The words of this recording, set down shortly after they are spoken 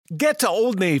Get to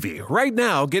Old Navy. Right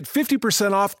now, get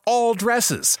 50% off all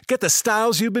dresses. Get the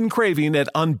styles you've been craving at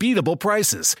unbeatable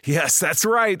prices. Yes, that's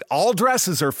right. All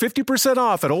dresses are 50%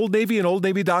 off at Old Navy and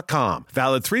OldNavy.com.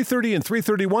 Valid 3/30 and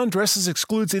 3/31. Dresses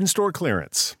excludes in-store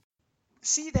clearance.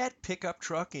 See that pickup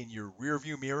truck in your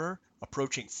rearview mirror,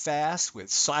 approaching fast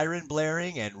with siren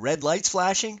blaring and red lights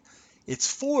flashing? It's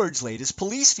Ford's latest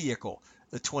police vehicle,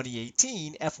 the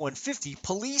 2018 F-150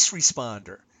 Police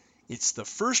Responder. It's the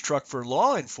first truck for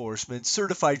law enforcement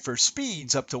certified for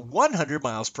speeds up to 100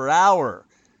 miles per hour.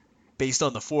 Based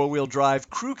on the four-wheel drive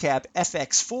Crew Cab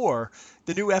FX4,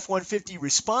 the new F-150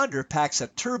 Responder packs a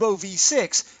turbo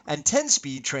V6 and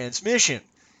 10-speed transmission.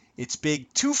 Its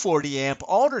big 240-amp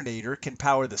alternator can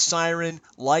power the siren,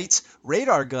 lights,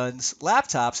 radar guns,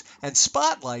 laptops, and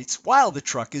spotlights while the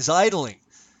truck is idling.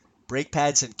 Brake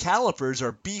pads and calipers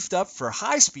are beefed up for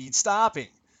high-speed stopping.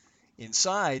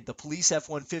 Inside, the police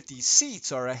F-150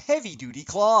 seats are a heavy-duty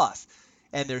cloth,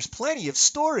 and there's plenty of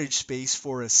storage space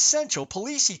for essential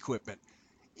police equipment,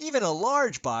 even a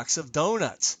large box of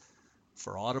donuts.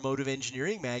 For Automotive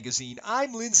Engineering Magazine,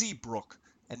 I'm Lindsay Brooke,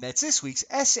 and that's this week's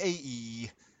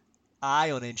SAE, Eye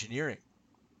on Engineering.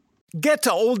 Get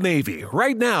to Old Navy.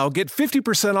 Right now, get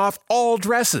 50% off all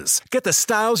dresses. Get the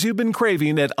styles you've been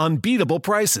craving at unbeatable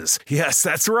prices. Yes,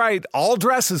 that's right. All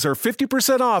dresses are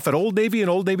 50% off at Old Navy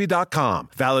and OldNavy.com.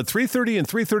 Valid 3/30 and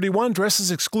 3/31.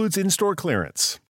 Dresses excludes in-store clearance.